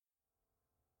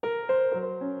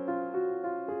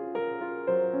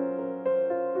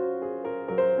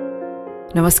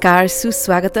नमस्कार,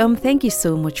 सुस्वागतम। Thank you so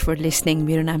much for listening.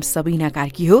 मेरो नाम सबिना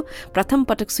कार्की हो। प्रथम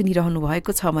पटक सुनिरहनु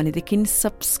भएको छ भनेदेखि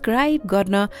सब्सक्राइब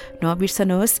गर्न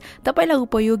नबिर्सनुहोस्। तपाईँलाई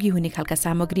उपयोगी हुने खालका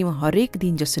सामग्री म हरेक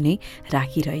दिन जसो नै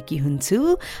राखिरहेकी हुन्छु।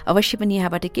 अवश्य पनि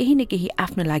यहाँबाट केही न केही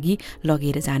आफ्नो लागि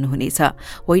लगेर जानुहुनेछ।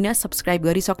 होइन, सब्सक्राइब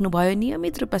गरिसक्नुभयो,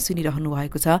 नियमित रूपमा सुनिरहनु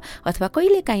भएको छ, अथवा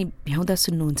कहिलेकाहीँ भ्याउँदा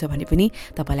सुन्नुहुन्छ भने पनि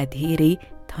तपाईँलाई धेरै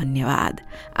धन्यवाद।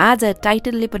 आज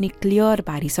टाइटलले पनि क्लियर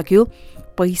पारिसक्यो,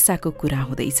 पैसाको कुरा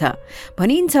हुँदैछ।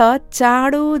 भनिन्छ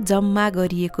चाँडो जम्मा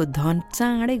गरिएको धन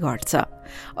चाँडै घट्छ,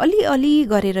 अलिअलि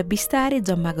गरेर बिस्तारै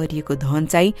जम्मा गरिएको धन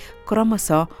चाहिँ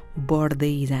क्रमशः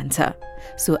बढ्दै जान्छ।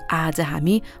 सो आज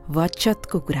हामी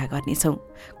बचतको कुरा गर्नेछौँ।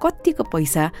 कतिको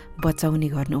पैसा बचाउने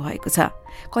गर्नुभएको छ,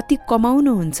 कति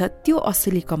कमाउनुहुन्छ त्यो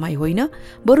असली कमाइ होइन,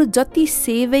 बरु जति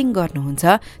सेभिङ गर्नुहुन्छ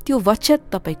त्यो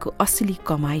बचत तपाईँको असली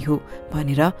कमाइ हो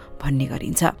भनेर भन्ने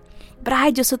गरिन्छ।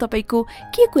 प्राय जसो तपाईँको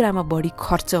के कुरामा बढी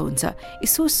खर्च हुन्छ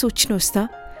यसो सोच्नुहोस् त।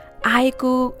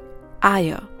 आएको आय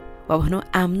वा भनौँ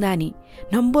आम्दानी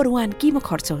नम्बर 1 केमा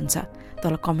खर्च हुन्छ?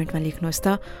 तल कमेन्टमा लेख्नुहोस् त,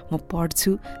 म पढ्छु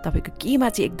तपाईँको केमा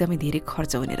चाहिँ एकदमै धेरै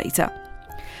खर्च हुने रहेछ।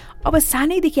 अब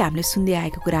सानैदेखि हामीले सुन्दै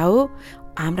आएको कुरा हो,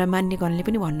 हाम्रा मान्यगणले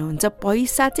पनि भन्नुहुन्छ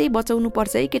पैसा चाहिँ बचाउनु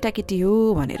पर्छ है केटाकेटी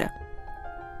हो भनेर।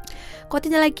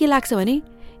 कतिजनालाई के लाग्छ भने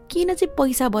किन चाहिँ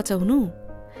पैसा बचाउनु,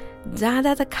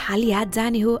 जाँदा त खाली हात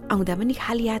जाने हो, आउँदा पनि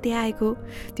खाली हातै आएको।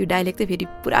 त्यो डायलेक्ट त फेरि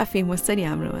पुरा फेमस छ नि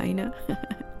हाम्रोमा, होइन?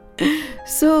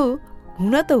 सो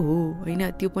हुन त हो,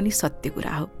 होइन, त्यो पनि सत्य कुरा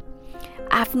हो।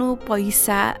 आफ्नो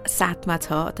पैसा साथमा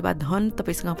छ अथवा धन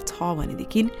तपाईँसँग छ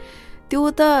भनेदेखि त्यो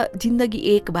त जिन्दगी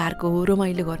एक बारको हो,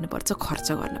 रमाइलो गर्नुपर्छ, खर्च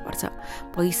गर्नुपर्छ।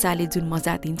 पैसाले जुन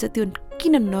मजा दिन्छ त्यो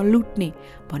किन नलुट्ने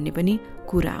भन्ने पनि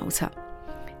कुरा आउँछ।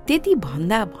 त्यति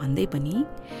भन्दै पनि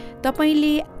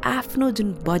तपाईँले आफ्नो जुन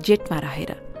बजेटमा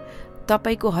रहेर,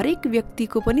 तपाईँको हरेक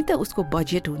व्यक्तिको पनि त उसको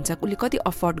बजेट हुन्छ, उसले कति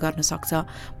अफोर्ड गर्न सक्छ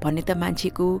भन्ने त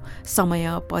मान्छेको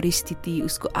समय, परिस्थिति,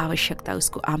 उसको आवश्यकता,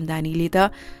 उसको आम्दानीले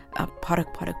त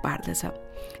फरक पार्दछ।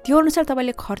 त्यो अनुसार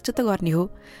तपाईँले खर्च त गर्ने हो,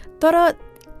 तर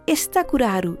यस्ता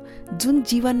कुराहरू जुन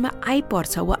जीवनमा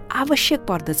आइपर्छ वा आवश्यक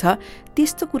पर्दछ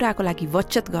त्यस्तो कुराको लागि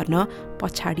बचत गर्न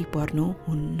पछाडि पर्नु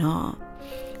हुन्न।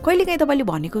 कहिलेकाहीँ तपाईँले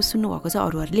भनेको सुन्नुभएको छ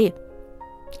अरूहरूले,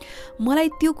 मलाई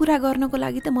त्यो कुरा गर्नको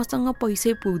लागि त मसँग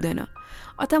पैसै पुग्दैन,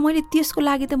 अथवा मैले त्यसको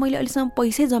लागि त मैले अहिलेसम्म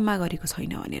पैसै जम्मा गरेको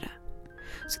छैन भनेर।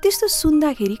 सो त्यस्तो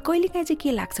सुन्दाखेरि कहिलेकाहीँ चाहिँ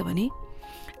के लाग्छ भने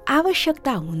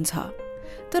आवश्यकता हुन्छ,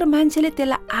 तर मान्छेले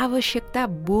त्यसलाई आवश्यकता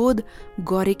बोध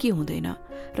गरेकै हुँदैन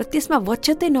र त्यसमा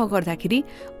बचतै नगर्दाखेरि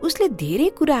उसले धेरै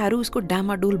कुराहरू उसको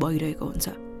डामाडोल भइरहेको हुन्छ।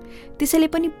 त्यसैले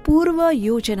पनि पूर्व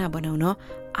योजना बनाउन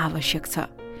आवश्यक छ।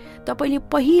 तपाईँले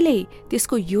पहिल्यै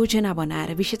त्यसको योजना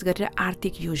बनाएर, विशेष गरेर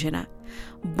आर्थिक योजना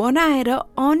बनाएर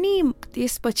अनि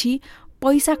त्यसपछि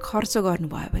पैसा खर्च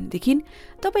गर्नुभयो भनेदेखि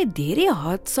तपाईँ धेरै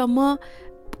हदसम्म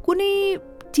कुनै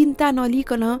चिन्ता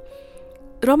नलिकन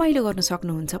रमाइलो गर्न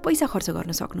सक्नुहुन्छ, पैसा खर्च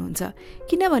गर्न सक्नुहुन्छ।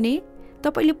 किनभने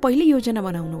तपाईँले पहिले योजना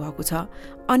बनाउनु भएको छ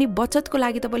अनि बचतको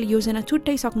लागि तपाईँले योजना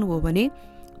छुट्याइसक्नुभयो भने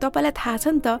तपाईँलाई थाहा छ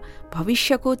नि त,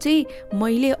 भविष्यको चाहिँ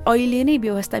मैले अहिले नै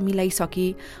व्यवस्था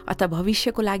मिलाइसकेँ अथवा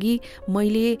भविष्यको लागि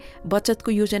मैले बचतको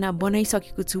योजना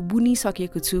बनाइसकेको छु,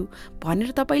 बुनिसकेको छु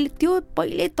भनेर तपाईँले त्यो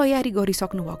पहिले तयारी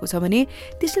गरिसक्नु भएको छ भने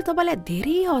त्यसले तपाईँलाई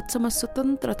धेरै हदसम्म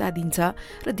स्वतन्त्रता दिन्छ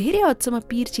र धेरै हदसम्म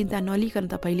पिर चिन्ता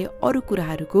नलिकन तपाईँले अरू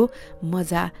कुराहरूको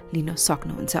मजा लिन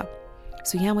सक्नुहुन्छ।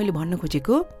 सो यहाँ मैले भन्न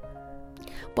खोजेको,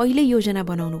 पहिले योजना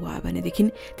बनाउनु भयो भनेदेखि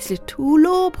त्यसले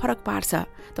ठुलो फरक पार्छ।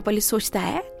 तपाईँले सोच्दा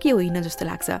के होइन जस्तो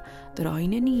लाग्छ, तर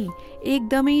होइन नि,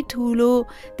 एकदमै ठुलो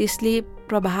त्यसले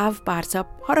प्रभाव पार्छ,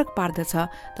 फरक पार्दछ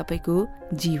तपाईँको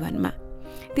जीवनमा।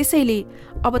 त्यसैले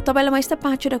अब तपाईँलाई म यस्ता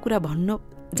 5वटा कुरा भन्न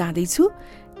जाँदैछु।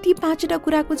 ती 5वटा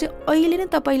कुराको चाहिँ अहिले नै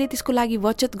तपाईँले त्यसको लागि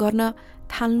बचत गर्न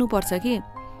थाल्नुपर्छ कि,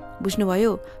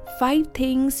 बुझ्नुभयो? 5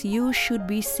 things you should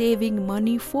be saving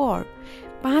money for।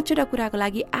 5वटा कुराको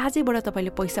लागि आजैबाट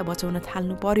तपाईँले पैसा बचाउन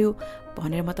थाल्नु पर्यो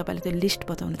भनेर म तपाईँलाई त्यो लिस्ट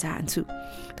बताउन चाहन्छु।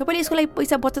 तपाईँले यसको लागि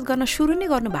पैसा बचत गर्न सुरु नै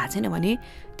गर्नु भएको छैन भने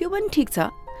त्यो पनि ठिक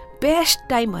छ। बेस्ट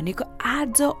टाइम भनेको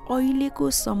आज, अहिलेको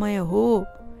समय हो।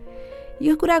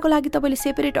 यो कुराको लागि तपाईँले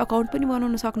सेपरेट अकाउन्ट पनि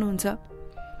बनाउन सक्नुहुन्छ,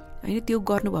 होइन? त्यो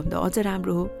गर्नुभयो भने त अझ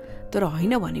राम्रो हो, तर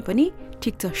होइन भने पनि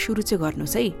ठिक छ, सुरु चाहिँ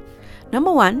गर्नुहोस् है।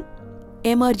 नम्बर 1,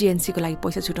 इमर्जेन्सीको लागि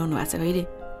पैसा छुटाउनु भएको छ कहिले?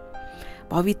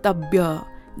 भवितव्य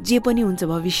जे पनि हुन्छ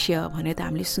भविष्य भनेर त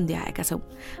हामीले सुन्दै आएका छौँ।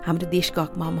 हाम्रो देशको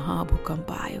हकमा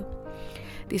महाभूकम्प आयो,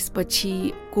 त्यसपछि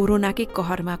कोरोनाकै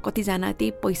कहरमा कतिजना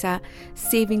त्यही पैसा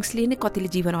सेभिङ्सले नै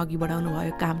कतिले जीवन अघि बढाउनु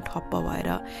भयो, काम ठप्प भएर,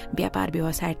 व्यापार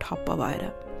व्यवसाय ठप्प भएर,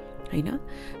 होइन?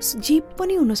 जे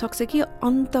पनि हुनसक्छ कि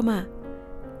अन्तमा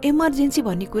इमर्जेन्सी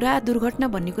भन्ने कुरा, दुर्घटना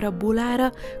भन्ने कुरा बोलाएर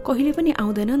कहिले पनि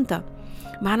आउँदैन नि त।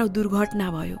 मानव दुर्घटना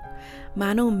भयो,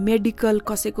 मानौ मेडिकल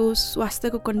कसैको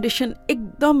स्वास्थ्यको कन्डिसन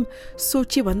एकदम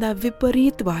सोचेभन्दा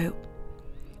विपरीत भयो,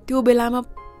 त्यो बेलामा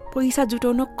पैसा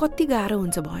जुटाउन कति गाह्रो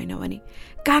हुन्छ भएन भने,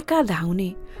 कहाँ धाउने,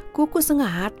 कोसँग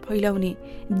हात फैलाउने,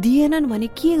 दिएनन् भने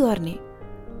के गर्ने।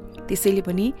 त्यसैले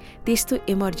पनि त्यस्तो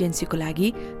इमर्जेन्सीको लागि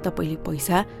तपाईँले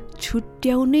पैसा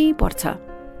छुट्याउनै पर्छ।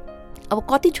 अब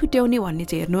कति छुट्याउने भन्ने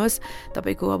चाहिँ हेर्नुहोस्,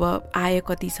 तपाईँको अब आय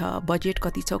कति छ, बजेट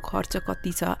कति छ, खर्च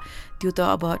कति छ, त्यो त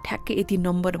अब ठ्याक्कै यति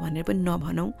नम्बर भनेर पनि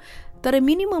नभनौँ, तर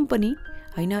मिनिमम पनि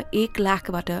होइन 1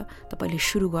 लाखबाट तपाईँले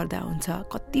सुरु गर्दा हुन्छ।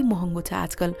 कति महँगो छ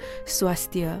आजकल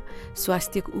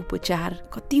स्वास्थ्यको उपचार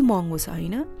कति महँगो छ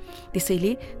होइन।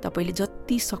 त्यसैले तपाईँले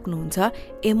जति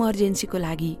सक्नुहुन्छ इमर्जेन्सीको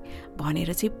लागि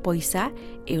भनेर चाहिँ पैसा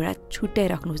एउटा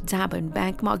छुट्याइराख्नुहोस्। जहाँ भयो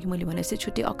ब्याङ्कमा अघि मैले भने जस्तै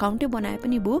छुट्टै अकाउन्टै बनाए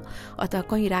पनि भयो अथवा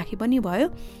कहीँ राखे पनि भयो,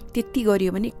 त्यति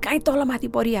गरियो भने कहीँ तलमाथि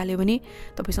परिहाल्यो भने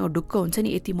तपाईँसँग ढुक्क हुन्छ नि,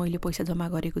 यति मैले पैसा जम्मा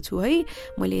गरेको छु है,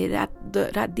 मैले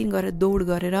रात दिन गरेर दौड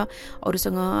गरेर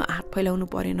अरूसँग हात फैलाउनु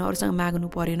परेन, अरूसँग माग्नु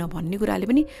परेन भन्ने कुराले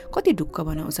पनि कति ढुक्क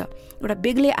बनाउँछ, एउटा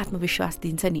बेग्लै आत्मविश्वास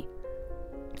दिन्छ नि।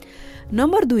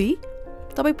 नम्बर 2,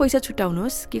 तपाईँ पैसा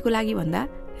छुट्याउनुहोस् के को लागि भन्दा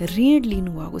ऋण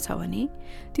लिनुभएको छ भने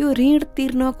त्यो ऋण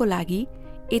तिर्नको लागि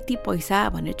यति पैसा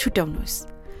भनेर छुट्याउनुहोस्।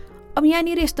 अब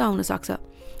यहाँनिर यस्तो आउन सक्छ,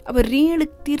 अब ऋण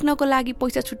तिर्नको लागि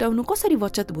पैसा छुट्याउनु कसरी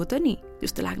बचत भयो त नि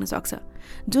जस्तो लाग्न सक्छ।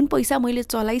 जुन पैसा मैले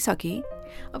चलाइसकेँ,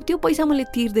 अब त्यो पैसा मैले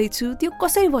तिर्दैछु, त्यो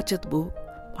कसरी बचत भयो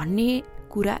भन्ने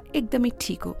कुरा एकदमै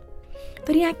ठिक हो।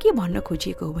 तर यहाँ के भन्न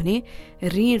खोजिएको हो भने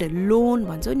ऋण, लोन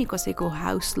भन्छौँ नि, कसैको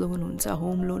हाउस लोन हुन्छ,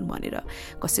 होम लोन भनेर,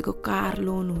 कसैको कार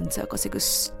लोन हुन्छ, कसैको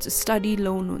स्टडी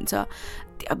लोन हुन्छ,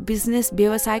 बिजनेस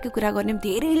व्यवसायको कुरा गर्ने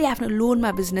धेरैले आफ्नो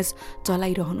लोनमा बिजनेस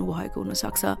चलाइरहनु भएको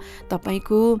हुनसक्छ।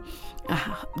 तपाईँको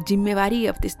जिम्मेवारी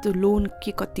अब त्यस्तो लोन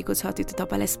के कतिको छ त्यो त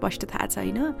तपाईँलाई स्पष्ट थाहा छ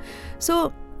होइन। सो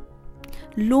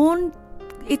लोन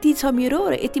यति छ मेरो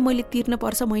र यति मैले तिर्न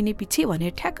पर्छ महिने पछि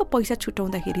भनेर ठ्याक्क पैसा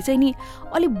छुट्याउँदाखेरि चाहिँ नि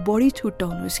अलिक बढी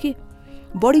छुट्याउनुहोस् कि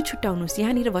बढी छुट्याउनुहोस्।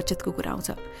 यहाँनिर बचतको कुरा आउँछ।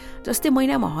 जस्तै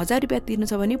महिनामा 1000 रुपियाँ तिर्नु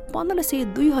छ भने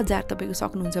 1500 2000 तपाईँको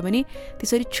सक्नुहुन्छ भने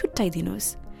त्यसरी छुट्याइदिनुहोस्।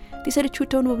 त्यसरी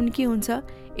छुट्याउनु भने के हुन्छ,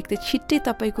 एक त छिट्टै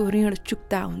तपाईँको ऋण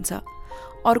चुक्ता हुन्छ,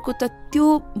 अर्को त त्यो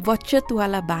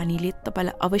बचतवाला बानीले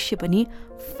तपाईँलाई अवश्य पनि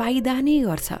फाइदा नै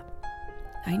गर्छ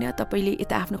होइन। तपाईँले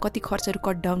यता आफ्नो कति खर्चहरू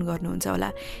कट डाउन गर्नुहुन्छ होला,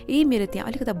 मेरो त्यहाँ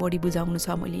अलिकता बढी बुझाउनु छ,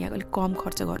 मैले यहाँ अलिक कम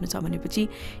खर्च गर्नु छ भनेपछि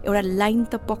एउटा लाइन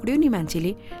त पक्रियो नि,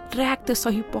 मान्छेले ट्र्याक त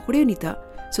सही पक्रियो नि त।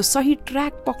 सो सही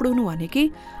ट्र्याक पक्राउनु भनेकै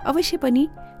अवश्य पनि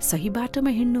सही बाटोमा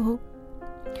हिँड्नु हो।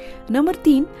 नम्बर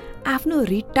 3, आफ्नो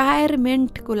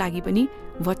रिटायरमेन्टको लागि पनि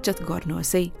बचत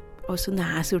गर्नुहोस् है। अब सुन्दा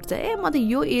हाँस उठ्छ, म त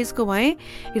यो एजको भएँ,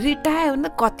 रिटायर भन्दा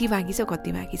कति बाँकी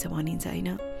छ भनिन्छ होइन।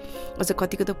 अझ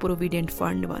कतिको त प्रोभिडेन्ट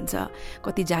फन्ड भन्छ,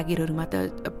 कति जागिरहरूमा त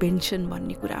पेन्सन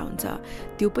भन्ने कुरा हुन्छ,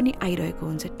 त्यो पनि आइरहेको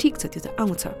हुन्छ। ठिक छ, त्यो त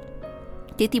आउँछ।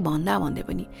 त्यति भन्दै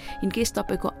पनि इनकेस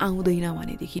तपाईँको आउँदैन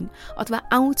भनेदेखि अथवा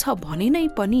आउँछ भने नै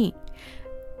पनि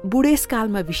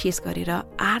बुढेसकालमा विशेष गरेर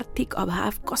आर्थिक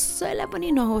अभाव कसैलाई पनि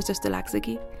नहोस् जस्तो लाग्छ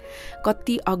कि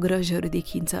कति अग्रजहरू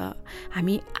देखिन्छ।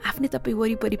 हामी आफ्नै तपाईँ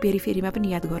वरिपरि पेरिफेरीमा पनि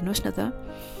याद गर्नुहोस् न त,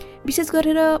 विशेष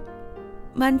गरेर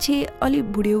मान्छे अलि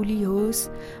बुढ्यौली होस्,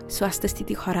 स्वास्थ्य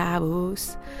स्थिति खराब होस्,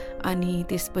 अनि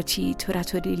त्यसपछि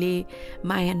छोराछोरीले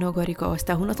माया नगरेको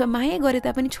अवस्था हुन अथवा माया गरे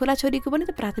तापनि छोराछोरीको पनि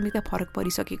त प्राथमिकता फरक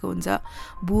परिसकेको हुन्छ।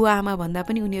 बुवा आमा भन्दा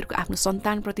पनि उनीहरूको आफ्नो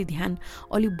सन्तानप्रति ध्यान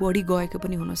अलिक बढी गएको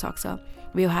पनि हुनसक्छ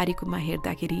व्यवहारिकमा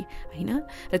हेर्दाखेरि होइन।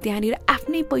 र त्यहाँनिर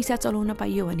आफ्नै पैसा चलाउन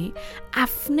पाइयो भने,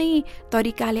 आफ्नै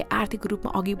तरिकाले आर्थिक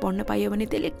रूपमा अघि बढ्न पाइयो भने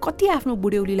त्यसले कति आफ्नो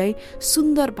बुढ्यौलीलाई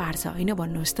सुन्दर पार्छ होइन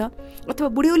भन्नुहोस् त। अथवा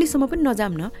बुढ्यौलीसम्म पनि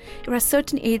नजाम न, एउटा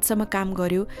सर्टन एजसम्म काम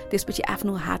गर्यो, त्यसपछि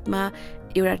आफ्नो हातमा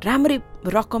एउटा राम्रै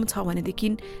रकम छ भनेदेखि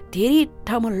धेरै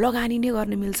ठाउँमा लगानी नै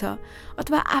गर्न मिल्छ।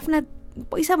 अथवा आफ्ना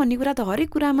पैसा भन्ने कुरा त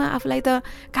हरेक कुरामा आफूलाई त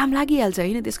काम लागिहाल्छ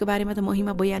होइन, त्यसको बारेमा त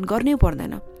महिमा बयान गर्नै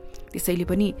पर्दैन। त्यसैले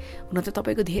पनि हुन त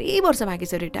तपाईँको धेरै वर्ष बाँकी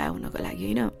छ रिटायर हुनको लागि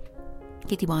होइन।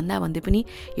 त्यति भन्दै पनि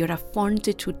एउटा फन्ड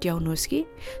चाहिँ छुट्याउनुहोस् कि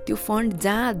त्यो फन्ड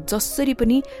जहाँ जसरी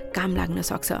पनि काम लाग्न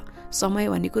सक्छ। समय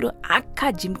भन्ने कुरो आँखा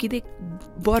झिम्किँदै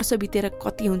वर्ष बितेर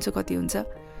कति हुन्छ,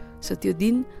 सो त्यो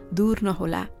दिन दूर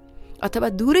नहोला, अथवा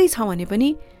दूरै छ भने पनि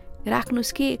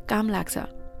राख्नुहोस् कि काम लाग्छ।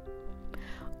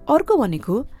 अर्को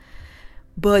भनेको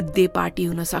बर्थडे पार्टी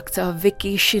हुनसक्छ,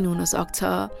 भेकेसन हुनसक्छ,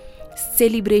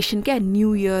 सेलिब्रेसन क्या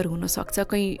न्यू इयर हुनसक्छ,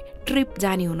 कहीँ ट्रिप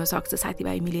जाने हुनसक्छ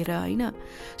साथीभाइ मिलेर होइन।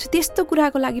 सो त्यस्तो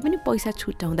कुराको लागि पनि पैसा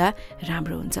छुट्याउँदा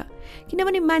राम्रो हुन्छ।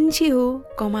 किनभने मान्छे हो,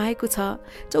 कमाएको छ,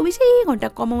 24 घन्टा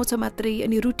कमाउँछ मात्रै,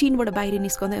 अनि रुटिनबाट बाहिर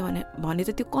निस्कँदै भने त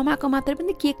त्यो कमाएको मात्रै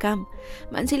पनि के काम,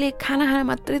 मान्छेले खाना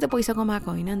मात्रै त पैसा कमाएको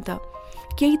होइन नि त।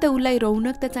 केही त उसलाई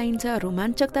रौनकता चाहिन्छ,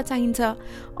 रोमाञ्चकता चाहिन्छ,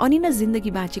 अनि न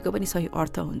जिन्दगी बाँचेको पनि सही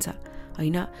अर्थ हुन्छ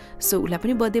होइन। सो उसलाई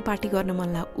पनि बर्थडे पार्टी गर्न मन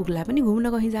लाग्ला, उसलाई पनि घुम्न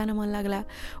कहीँ जान मन लाग्ला,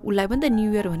 उसलाई पनि त न्यू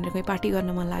इयर भनेर कहीँ पार्टी गर्न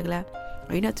मन लाग्ला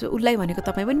होइन। उसलाई भनेको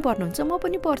तपाईँ पनि पर्नुहुन्छ, म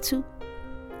पनि पर्छु।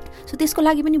 सो त्यसको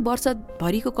लागि पनि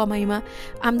वर्षभरिको कमाइमा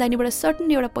आम्दानीबाट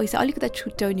सर्टन एउटा पैसा अलिकति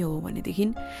छुट्याउने हो भनेदेखि,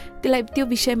 त्यसलाई त्यो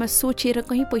विषयमा सोचेर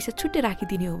कहीँ पैसा छुट्टै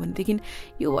राखिदिने हो भनेदेखि,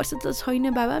 यो वर्ष त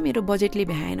छैन बाबा मेरो बजेटले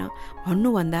भ्याएन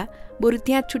भन्नुभन्दा बरु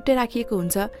त्यहाँ छुट्टै राखिएको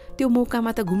हुन्छ, त्यो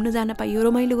मौकामा त घुम्न जान पाइयो,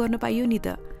 रमाइलो गर्न पाइयो नि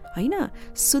त होइन।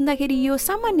 सुन्दाखेरि यो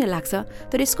सामान्य लाग्छ,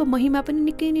 तर यसको महिमा पनि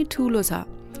निकै नै ठुलो छ।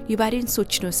 यो बारे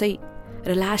सोच्नुहोस् है।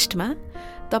 र लास्टमा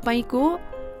तपाईँको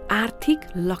आर्थिक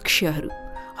लक्ष्यहरू,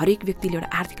 हरेक व्यक्तिले एउटा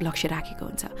आर्थिक लक्ष्य राखेको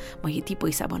हुन्छ, म यति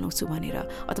पैसा बनाउँछु भनेर,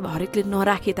 अथवा हरेकले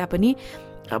नराखे तापनि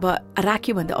अब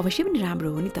राख्यो भने त अवश्य पनि राम्रो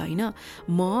हो नि त होइन।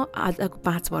 म आजको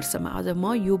 5 वर्षमा अझ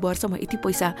म यो वर्ष म यति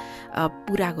पैसा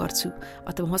पुरा गर्छु,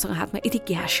 अथवा मसँग हातमा यति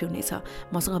क्यास हुनेछ,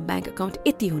 मसँग ब्याङ्क अकाउन्ट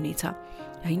यति हुनेछ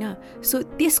होइन। सो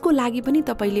त्यसको लागि पनि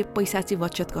तपाईँले पैसा चाहिँ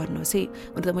बचत गर्नुहोस् है।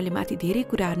 हुन त मैले माथि धेरै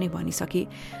कुराहरू नै भनिसकेँ।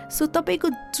 सो तपाईँको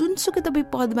जुनसुकै तपाईँ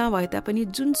पदमा भए तापनि,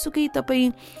 जुनसुकै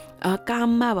तपाईँ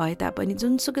काममा भए तापनि,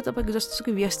 जुनसुकै तपाईँको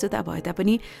जसुकै व्यस्तता भए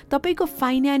तापनि, तपाईँको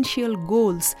फाइनेन्सियल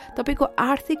गोल्स, तपाईँको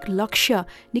आर्थिक लक्ष्य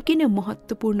निकै नै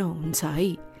महत्त्वपूर्ण हुन्छ है।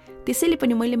 त्यसैले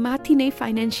पनि मैले माथि नै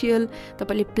फाइनेन्सियल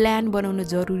तपाईँले प्लान बनाउनु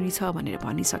जरुरी छ भनेर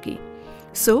भनिसकेँ।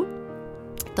 सो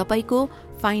तपाईँको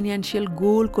फाइनेन्सियल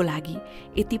गोलको लागि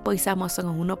यति पैसा मसँग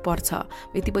हुनपर्छ,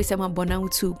 यति पैसा म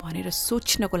बनाउँछु भनेर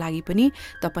सोच्नको लागि पनि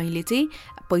तपाईँले चाहिँ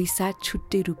पैसा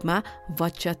छुट्टै रूपमा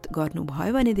बचत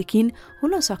गर्नुभयो भनेदेखि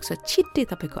हुनसक्छ छिट्टै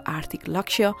तपाईँको आर्थिक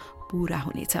लक्ष्य पुरा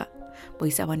हुनेछ।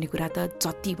 पैसा भन्ने कुरा त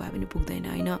जति भए पनि पुग्दैन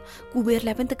होइन।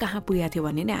 कुबेरलाई पनि त कहाँ पुगेको थियो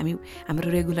भन्ने नै हाम्रो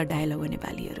रेगुलर डायलग हो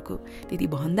नेपालीहरूको। त्यति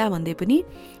भन्दै पनि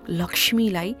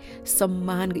लक्ष्मीलाई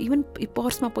सम्मान, इभन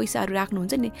पर्समा पैसाहरू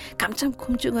राख्नुहुन्छ नि, खामछाम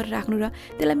खुम्चु गरेर राख्नु र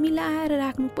त्यसलाई मिलाएर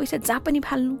राख्नु, पैसा जहाँ पनि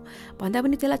फाल्नु भन्दा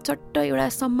पनि त्यसलाई चट्ट एउटा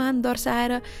सम्मान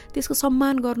दर्शाएर त्यसको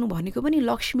सम्मान गर्नु भनेको पनि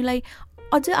लक्ष्मीलाई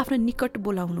अझ आफ्नो निकट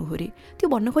बोलाउनु हो रे। त्यो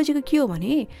भन्न खोजेको के हो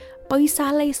भने,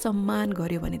 पैसालाई सम्मान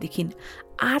गर्यो भनेदेखि,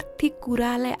 आर्थिक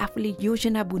कुरालाई आफूले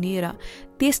योजना बुनेर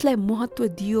त्यसलाई महत्त्व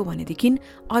दियो भनेदेखि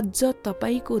अझ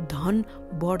तपाईँको धन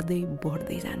बढ्दै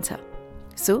बढ्दै जान्छ।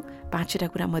 सो 5वटा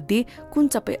कुरामध्ये कुन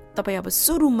तपाईँ अब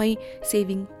सुरुमै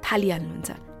सेभिङ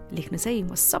थालिहाल्नुहुन्छ, लेख्नुहोस् है।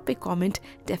 म सबै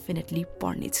कमेन्ट डेफिनेटली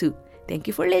पढ्नेछु। Thank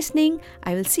you for listening.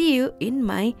 I will see you in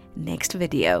my next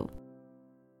video.